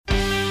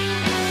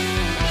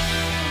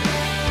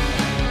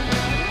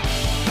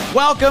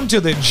Welcome to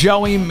the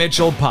Joey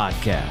Mitchell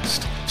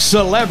Podcast,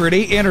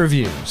 Celebrity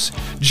Interviews.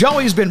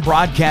 Joey's been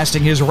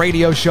broadcasting his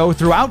radio show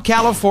throughout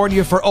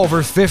California for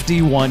over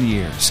 51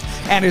 years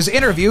and has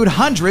interviewed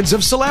hundreds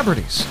of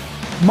celebrities.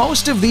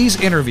 Most of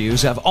these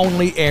interviews have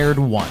only aired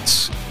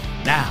once.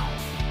 Now,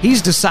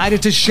 he's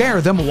decided to share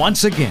them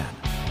once again.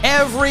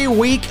 Every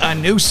week, a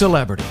new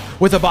celebrity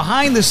with a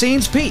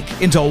behind-the-scenes peek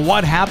into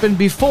what happened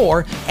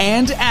before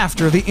and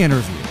after the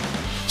interview.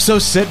 So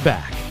sit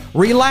back,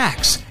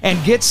 relax,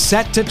 and get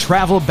set to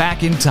travel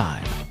back in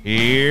time.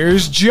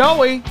 Here's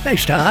Joey.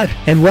 Thanks, Todd,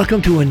 and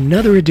welcome to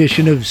another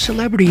edition of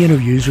Celebrity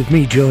Interviews with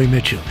me, Joey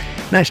Mitchell.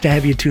 Nice to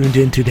have you tuned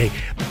in today.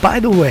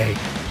 By the way,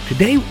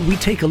 today we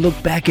take a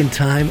look back in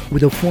time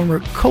with a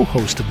former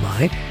co-host of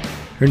mine.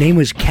 Her name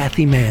was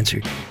Kathy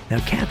Manzer. Now,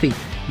 Kathy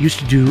used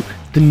to do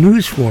the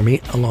news for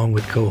me along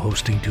with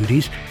co-hosting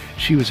duties.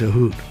 She was a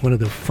hoot, one of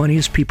the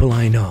funniest people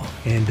I know,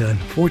 and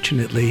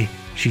unfortunately,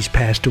 she's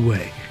passed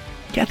away.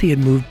 Kathy had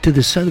moved to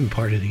the southern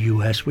part of the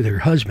U.S. with her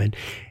husband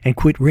and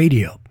quit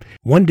radio.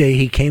 One day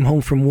he came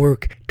home from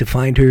work to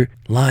find her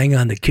lying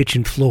on the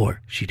kitchen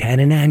floor. She'd had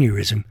an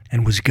aneurysm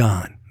and was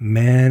gone.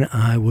 Man,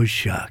 I was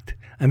shocked.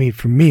 I mean,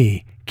 for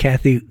me,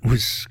 Kathy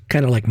was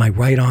kind of like my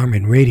right arm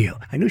in radio.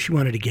 I knew she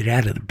wanted to get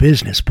out of the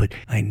business, but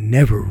I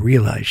never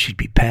realized she'd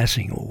be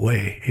passing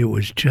away. It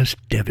was just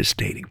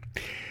devastating.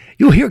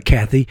 You'll hear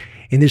Kathy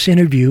in this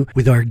interview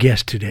with our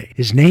guest today.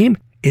 His name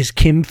is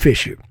Kim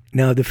Fisher.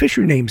 Now, the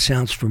Fisher name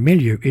sounds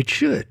familiar. It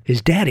should. His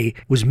daddy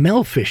was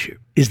Mel Fisher,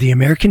 is the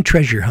American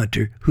treasure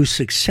hunter who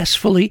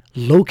successfully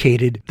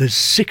located the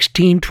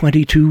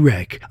 1622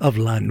 wreck of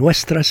La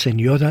Nuestra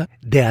Señora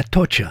de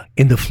Atocha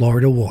in the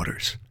Florida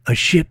waters. A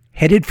ship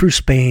headed for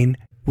Spain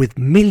with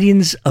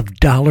millions of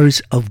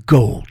dollars of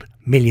gold.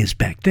 Millions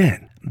back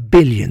then,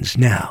 billions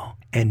now.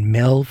 And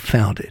Mel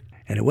found it.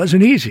 And it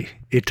wasn't easy.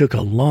 It took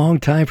a long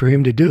time for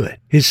him to do it.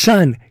 His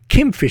son,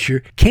 Kim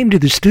Fisher, came to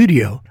the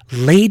studio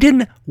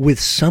laden with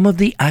some of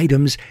the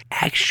items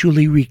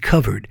actually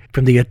recovered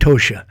from the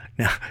Atocha.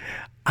 Now,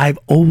 I've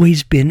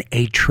always been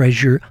a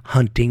treasure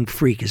hunting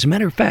freak. As a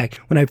matter of fact,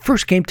 when I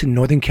first came to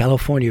Northern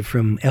California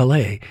from LA,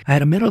 I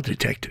had a metal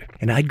detector,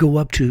 and I'd go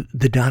up to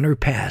the Donner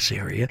Pass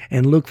area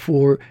and look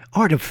for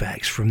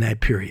artifacts from that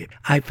period.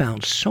 I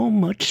found so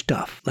much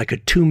stuff, like a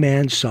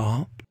two-man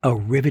saw, a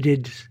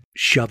riveted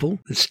shovel,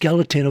 the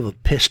skeleton of a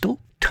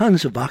pistol,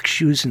 tons of ox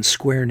shoes and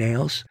square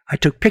nails. I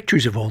took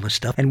pictures of all the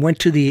stuff and went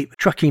to the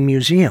trucking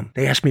museum.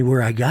 They asked me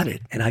where I got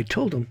it, and I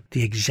told them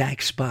the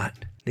exact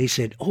spot. They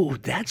said, oh,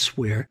 that's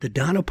where the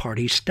Donner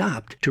Party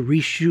stopped to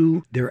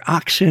reshoe their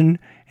oxen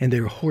and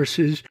their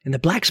horses, and the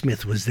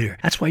blacksmith was there.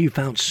 That's why you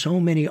found so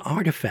many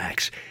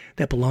artifacts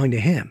that belonged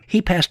to him.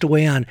 He passed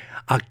away on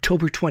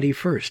October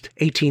 21st,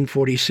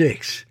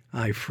 1846.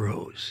 I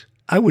froze.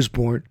 I was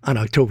born on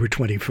October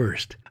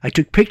 21st. I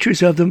took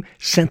pictures of them,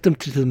 sent them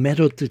to the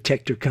metal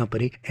detector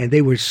company, and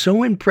they were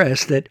so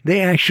impressed that they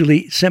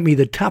actually sent me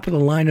the top of the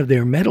line of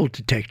their metal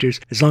detectors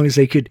as long as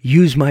they could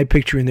use my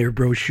picture in their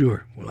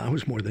brochure. Well, I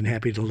was more than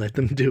happy to let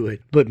them do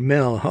it. But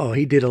Mel,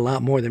 he did a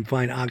lot more than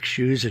find ox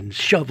shoes and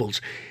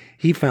shovels.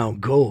 He found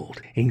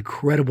gold,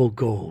 incredible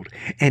gold,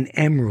 and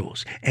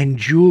emeralds, and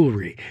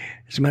jewelry.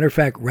 As a matter of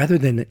fact, rather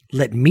than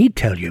let me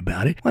tell you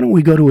about it, why don't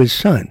we go to his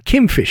son,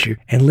 Kim Fisher,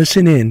 and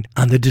listen in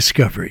on the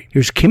discovery.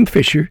 Here's Kim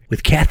Fisher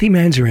with Kathy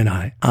Manzer and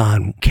I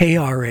on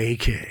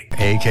KRAK.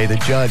 AK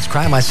the Judge,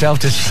 crying myself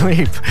to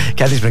sleep.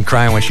 Kathy's been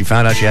crying when she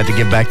found out she had to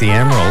give back the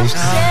emeralds.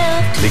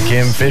 The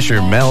Kim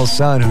Fisher, Mel's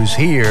son, who's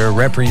here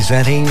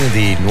representing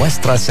the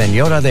Nuestra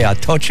Señora de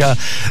Atocha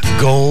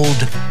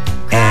gold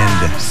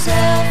and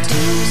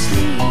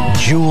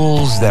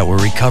jewels that were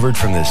recovered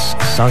from this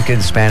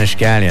sunken Spanish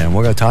galleon. And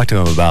we're going to talk to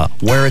him about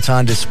where it's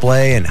on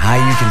display and how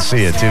you can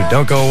see it, too.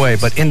 Don't go away.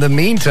 But in the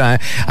meantime,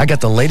 I got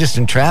the latest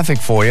in traffic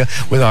for you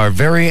with our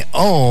very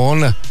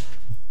own...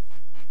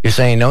 You're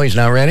saying no, he's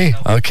not ready?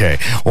 Okay.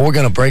 Well, we're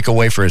going to break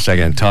away for a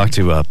second and talk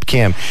to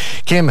Kim.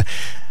 Kim,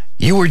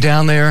 you were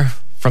down there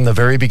from the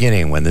very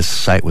beginning when this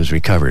site was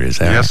recovered, is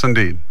that right? Yes,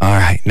 indeed. All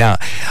right. Now,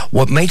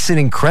 what makes it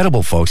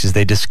incredible, folks, is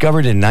they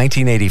discovered in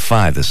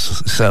 1985,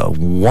 this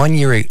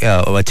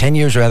 10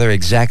 years rather,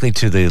 exactly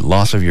to the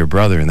loss of your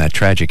brother in that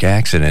tragic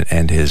accident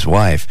and his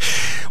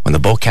wife. When the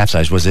boat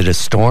capsized, was it a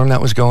storm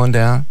that was going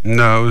down?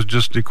 No, it was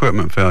just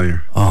equipment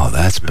failure. Oh,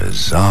 that's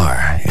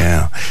bizarre.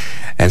 Yeah.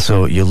 And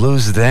so you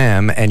lose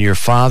them, and your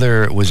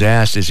father was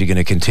asked, is he going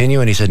to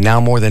continue? And he said,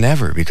 now more than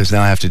ever, because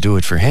now I have to do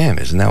it for him.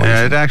 Isn't that what he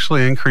said? It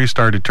actually increased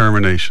our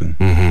determination.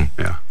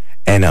 Mm-hmm. Yeah.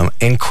 And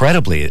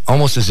incredibly,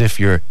 almost as if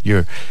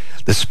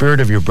the spirit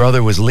of your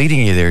brother was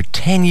leading you there,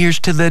 10 years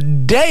to the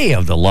day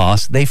of the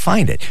loss, they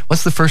find it.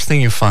 What's the first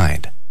thing you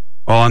find?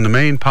 Well, on the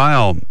main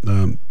pile,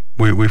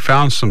 we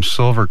found some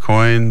silver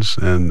coins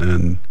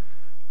and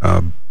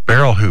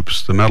barrel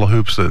hoops, the metal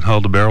hoops that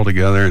held the barrel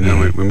together, and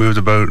then we moved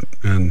the boat,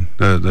 and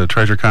the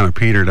treasure kind of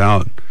petered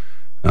out.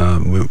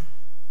 The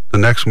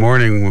next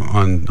morning,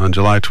 on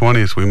July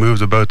 20th, we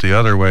moved the boat the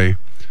other way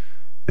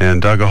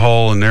and dug a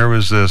hole, and there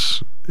was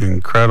this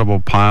incredible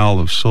pile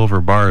of silver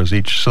bars.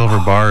 Each silver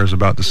bar is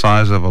about the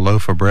size of a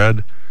loaf of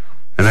bread,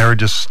 and they were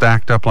just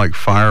stacked up like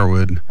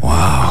firewood.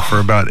 Wow. For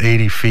about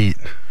 80 feet.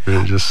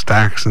 And just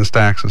stacks and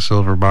stacks of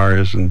silver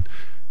bars, and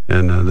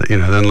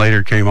then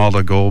later came all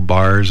the gold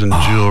bars and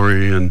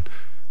jewelry and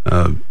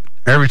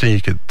everything you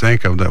could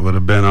think of that would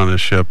have been on a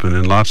ship, and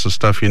then lots of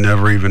stuff you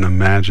never even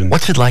imagined.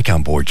 What's it like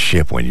on board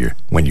ship when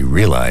you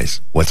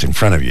realize what's in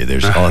front of you?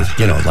 There's all,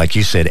 like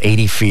you said,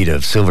 80 feet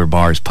of silver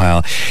bars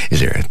pile.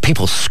 Is there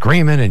people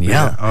screaming and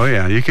yelling? Yeah. Oh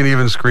yeah, you can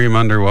even scream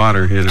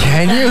underwater.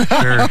 Can you?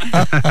 Sure.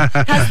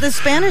 Has the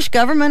Spanish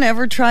government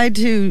ever tried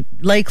to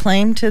lay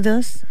claim to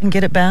this and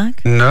get it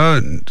back? No,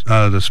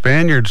 the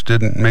Spaniards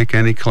didn't make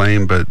any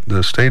claim, but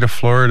the state of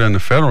Florida and the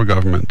federal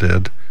government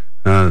did.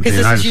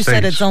 Because as you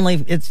said,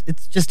 it's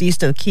it's just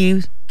east of Key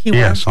West?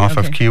 Yes, off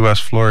of Key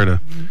West, Florida.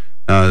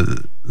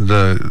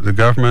 The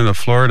government of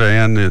Florida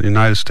and the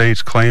United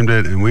States claimed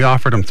it, and we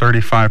offered them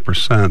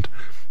 35%.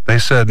 They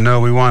said, no,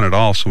 we want it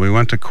all. So we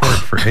went to court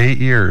for 8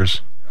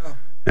 years,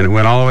 and it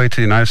went all the way to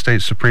the United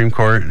States Supreme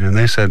Court, and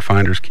they said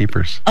finders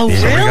keepers. Oh,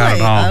 so really? we got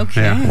it all.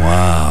 Okay. Yeah.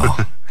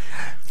 Wow.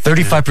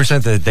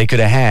 35% that they could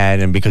have had,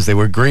 and because they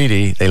were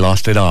greedy, they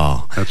lost it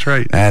all. That's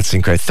right. That's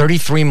incredible.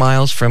 33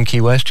 miles from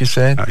Key West, you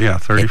said? Yeah,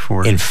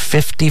 34. In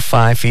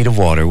 55 feet of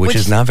water, which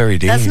is not very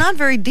deep. That's not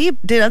very deep.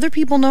 Did other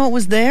people know it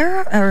was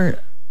there? Or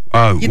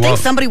you'd think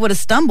somebody would have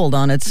stumbled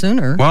on it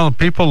sooner. Well,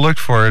 people looked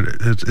for it.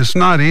 It's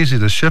not easy.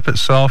 The ship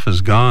itself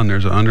is gone.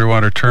 There's an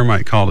underwater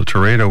termite called a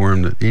teredo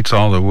worm that eats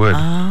all the wood.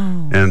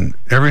 Oh. And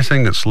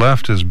everything that's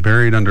left is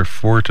buried under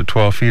 4 to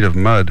 12 feet of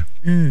mud.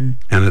 And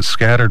it's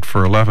scattered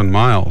for 11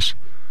 miles.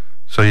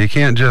 So you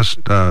can't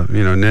just,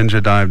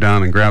 ninja dive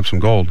down and grab some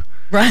gold.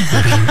 Right.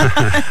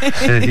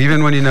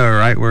 Even when you know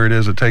right where it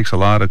is, it takes a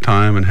lot of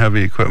time and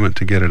heavy equipment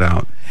to get it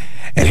out.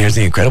 And here's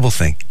the incredible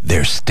thing.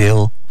 They're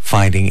still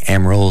finding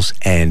emeralds,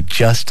 and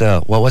just,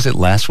 what was it,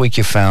 last week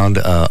you found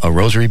a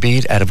rosary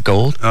bead out of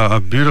gold? A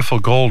beautiful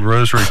gold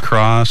rosary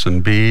cross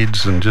and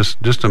beads, and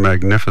just a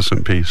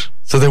magnificent piece.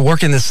 So they're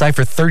working this site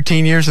for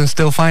 13 years and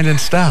still finding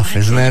stuff.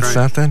 Isn't that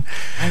something?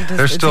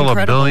 There's still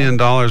 $1 billion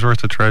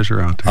worth of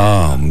treasure out there.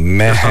 Oh,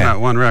 man. Just on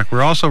that one wreck.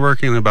 We're also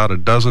working on about a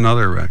dozen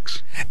other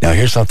wrecks. Now,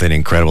 here's something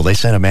incredible. They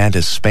sent a man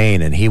to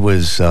Spain, and he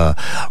was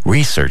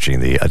researching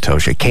the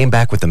Atocha, came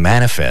back with the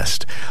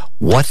manifest,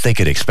 what they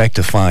could expect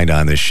to find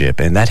on this ship.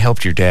 And that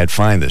helped your dad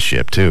find the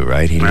ship, too,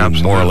 right? He knew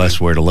more or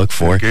less where to look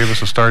for it. Gave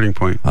us a starting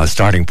point. A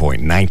starting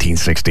point,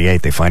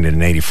 1968. They find it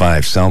in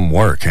 85. Some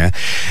work, huh?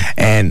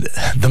 And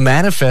the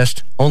manifest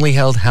only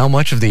held how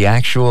much of the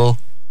actual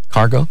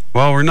cargo?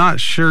 Well, we're not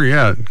sure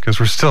yet, because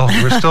we're still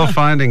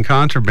finding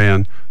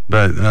contraband.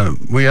 But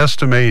we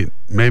estimate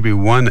maybe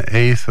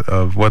 1/8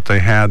 of what they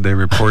had, they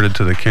reported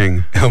to the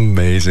king.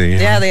 Amazing.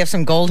 Yeah, they have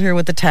some gold here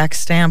with the tax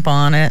stamp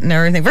on it and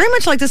everything. Very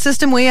much like the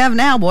system we have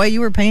now. Boy, you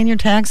were paying your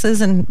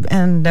taxes and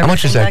everything. How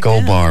much does that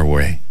gold bar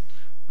weigh?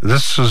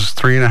 This is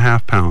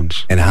 3.5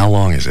 pounds. And how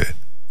long is it?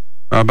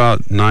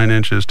 About 9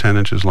 inches, 10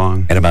 inches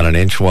long. And about an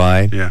inch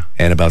wide? Yeah.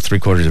 And about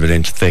 3/4 of an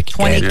inch thick?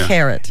 20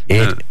 carat.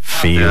 It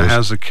feels it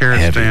has the carat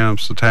heavy.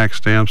 Stamps, the tax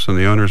stamps, and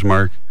the owner's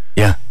mark.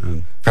 Yeah.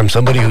 From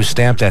somebody who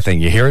stamped that thing.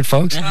 You hear it,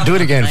 folks? Do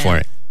it again for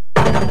me.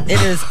 It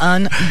is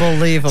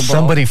unbelievable.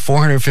 Somebody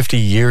 450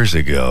 years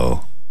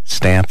ago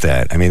stamped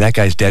that. I mean, that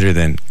guy's deader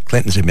than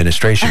Clinton's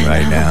administration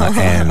right now,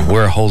 and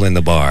we're holding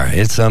the bar.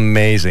 It's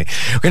amazing.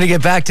 We're going to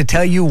get back to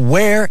tell you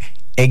where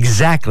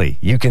exactly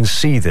you can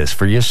see this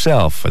for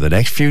yourself for the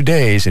next few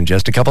days in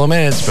just a couple of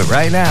minutes. But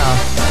right now,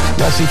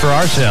 let's see for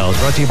ourselves.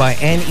 Brought to you by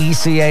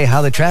NECA,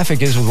 how the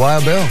traffic is with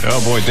Wild Bill.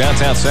 Oh, boy,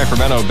 downtown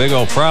Sacramento, big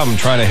old problem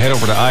trying to head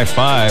over to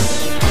I-5.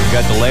 We've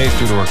got delays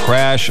due to a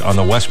crash on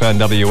the westbound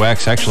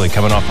WX, actually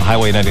coming off of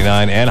Highway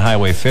 99 and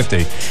Highway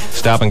 50.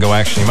 Stop and go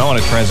action. You might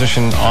want to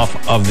transition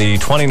off of the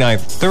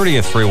 29th,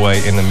 30th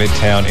freeway in the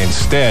Midtown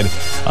instead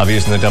of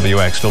using the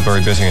WX. Still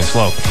very busy and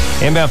slow.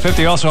 Inbound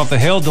 50 also off the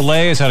hill.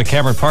 Delays out of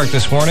Cameron Park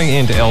this morning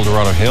into El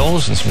Dorado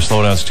Hills, and some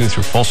slowdowns too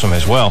through Folsom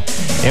as well.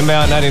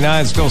 Inbound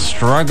 99 still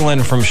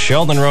struggling from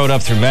Sheldon Road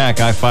up through Mack.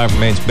 I-5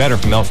 remains better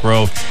from Elk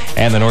Grove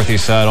and the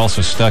northeast side,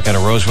 also stuck out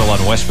of Roseville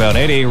on westbound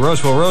 80.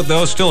 Roseville Road,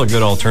 though, still a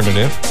good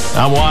alternative.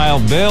 I'm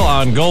Wild Bill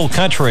on Gold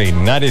Country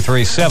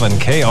 93.7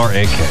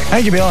 KRAK.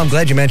 Thank you, Bill. I'm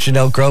glad you mentioned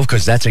Elk Grove,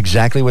 because that's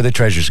exactly where the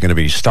treasure's going to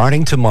be.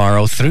 Starting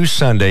tomorrow through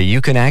Sunday,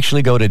 you can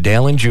actually go to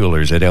Dale &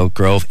 Jewelers at Elk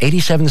Grove,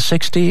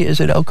 8760 is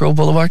it Elk Grove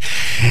Boulevard?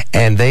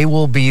 And they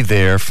will be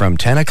there from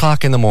 10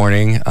 o'clock in the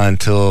morning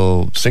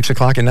until 6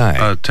 o'clock at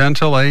night. 10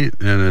 till 8,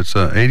 and it's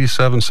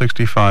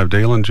 8765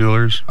 Dale &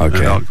 Jewelers at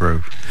Elk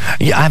Grove.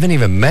 Yeah, I haven't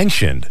even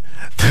mentioned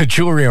the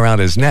jewelry around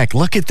his neck.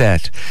 Look at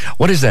that.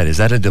 What is that? Is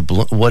that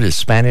what is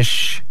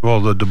Spanish? Well,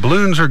 the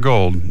doubloons are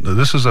gold.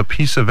 This is a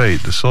piece of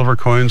 8. The silver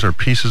coins are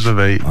pieces of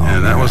 8,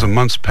 and that was a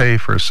month's pay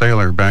for a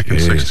sailor back in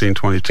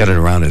 1622. Got it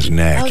around his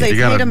neck. Oh, they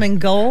paid him in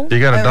gold? You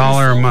got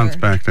 $1 a month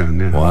back then,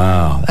 yeah.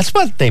 Wow. That's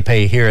what they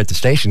pay here at the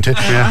station, too.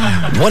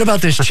 Yeah. What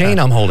about this chain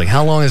I'm holding?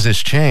 How long is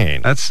this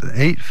chain? That's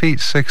 8 feet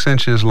 6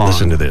 inches long.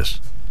 Listen to this.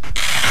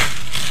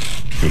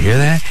 You hear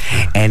that?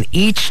 And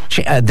each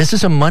this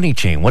is a money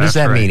chain. What does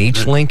that mean?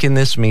 Each link in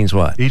this means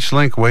what? Each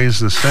link weighs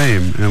the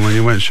same, and when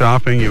you went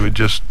shopping, you would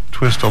just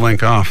twist a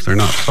link off. They're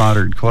not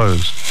soldered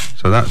closed.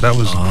 So that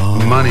was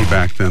money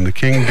back then. The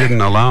king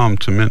didn't allow them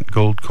to mint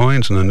gold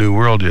coins in the New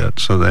World yet,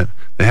 so that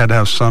they had to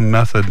have some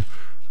method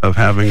of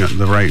having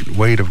the right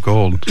weight of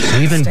gold.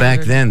 Even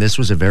back then, this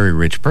was a very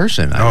rich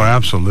person.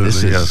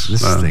 Absolutely, yes.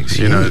 This thing's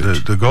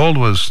huge. The gold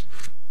was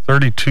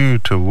 32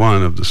 to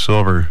 1 of the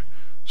silver.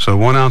 So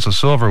 1 ounce of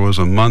silver was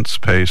a month's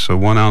pay, so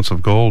 1 ounce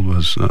of gold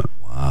was,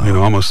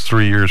 almost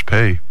 3 years'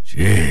 pay.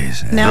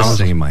 Jeez, now, this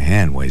thing in my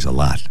hand weighs a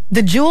lot.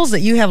 The jewels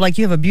that you have, like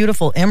you have a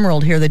beautiful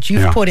emerald here that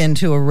you've put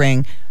into a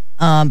ring,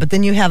 but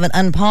then you have an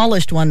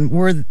unpolished one.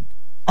 Were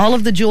all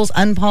of the jewels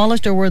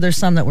unpolished, or were there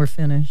some that were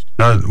finished?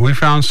 We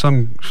found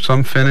some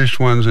finished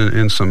ones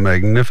in some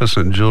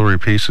magnificent jewelry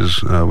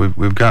pieces.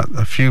 We've got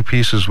a few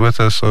pieces with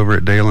us over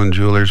at Dalen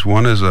Jewelers.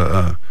 One is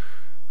a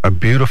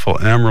beautiful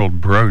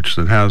emerald brooch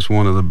that has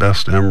one of the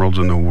best emeralds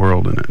in the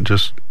world in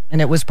it. And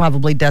it was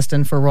probably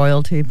destined for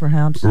royalty,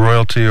 perhaps?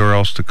 Royalty or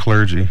else the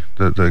clergy.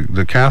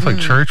 The Catholic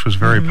Church was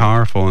very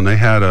powerful, and they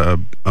had a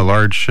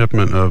large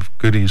shipment of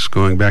goodies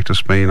going back to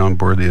Spain on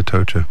board the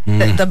Atocha.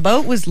 The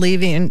boat was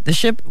leaving, the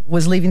ship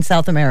was leaving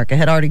South America,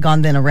 had already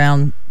gone then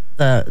around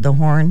the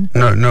Horn?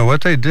 No,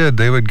 what they did,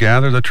 they would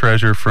gather the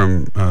treasure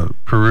from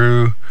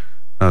Peru,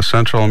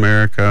 Central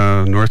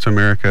America, North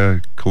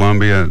America,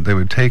 Colombia. They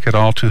would take it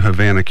all to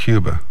Havana,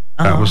 Cuba.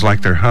 That was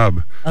like their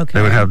hub. Okay.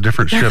 They would have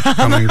different ships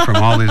coming from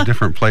all these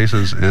different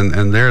places,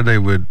 and there they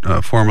would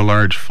form a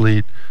large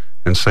fleet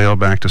and sail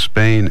back to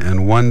Spain.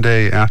 And one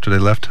day after they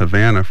left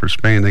Havana for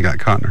Spain, they got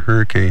caught in a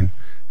hurricane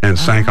and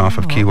sank off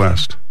of Key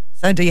West.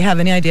 So do you have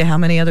any idea how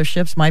many other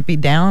ships might be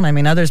down? I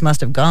mean, others must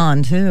have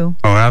gone, too.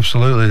 Oh,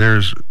 absolutely.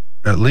 There's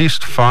at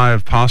least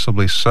 5,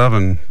 possibly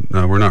 7.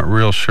 We're not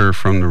real sure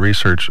from the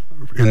research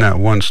in that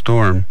one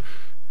storm.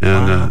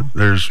 And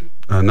there's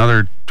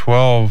another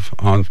 12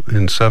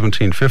 in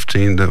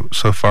 1715 that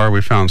so far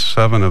we found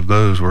 7 of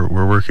those. We're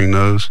working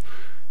those.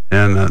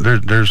 And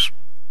there's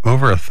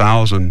over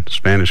 1,000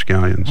 Spanish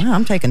galleons. Wow,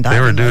 I'm taking They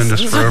were doing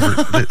this for over,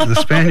 the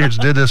Spaniards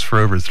did this for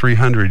over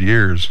 300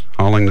 years,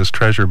 hauling this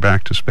treasure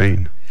back to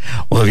Spain.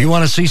 Well, if you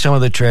want to see some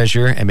of the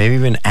treasure and maybe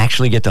even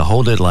actually get to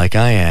hold it like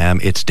I am,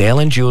 it's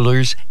Dalen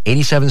Jewelers,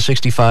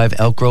 8765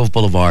 Elk Grove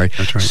Boulevard.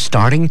 That's right.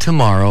 Starting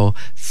tomorrow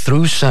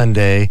through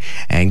Sunday.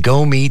 And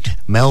go meet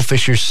Mel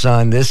Fisher's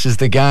son. This is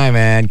the guy,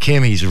 man.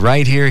 Kim, he's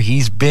right here.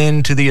 He's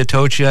been to the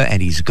Atocha,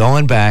 and he's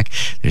going back.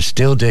 They're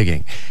still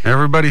digging.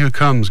 Everybody who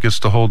comes gets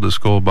to hold this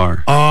gold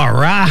bar. All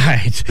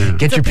right. Yeah.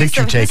 Get your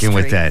picture taken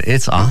with that.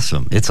 It's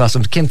awesome. It's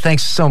awesome. Kim,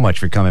 thanks so much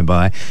for coming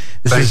by.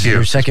 This is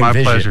your second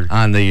visit pleasure.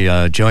 On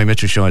the Joey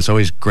Mitchell Show. It's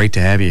always great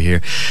to have you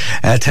here.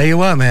 I tell you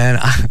what, man,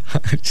 I'm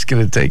just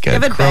going to take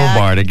a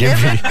crowbar to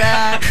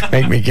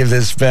make me give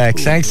this back.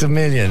 Thanks a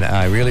million.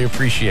 I really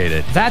appreciate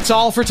it. That's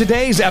all for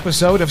today's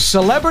episode of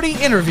Celebrity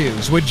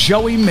Interviews with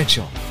Joey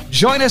Mitchell.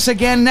 Join us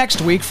again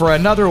next week for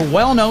another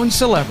well-known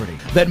celebrity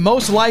that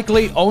most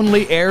likely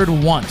only aired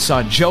once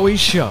on Joey's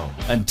show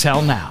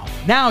until now.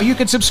 Now you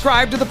can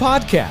subscribe to the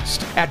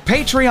podcast at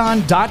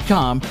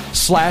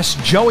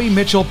patreon.com/Joey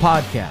Mitchell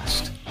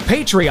Podcast.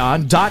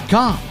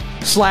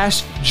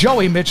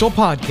 Patreon.com/Joey Mitchell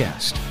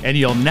Podcast. And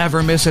you'll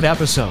never miss an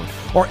episode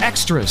or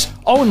extras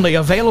only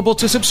available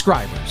to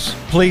subscribers.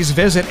 Please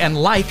visit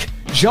and like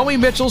Joey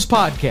Mitchell's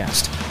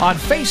podcast on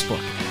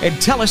Facebook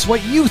and tell us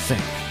what you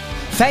think.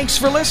 Thanks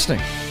for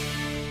listening.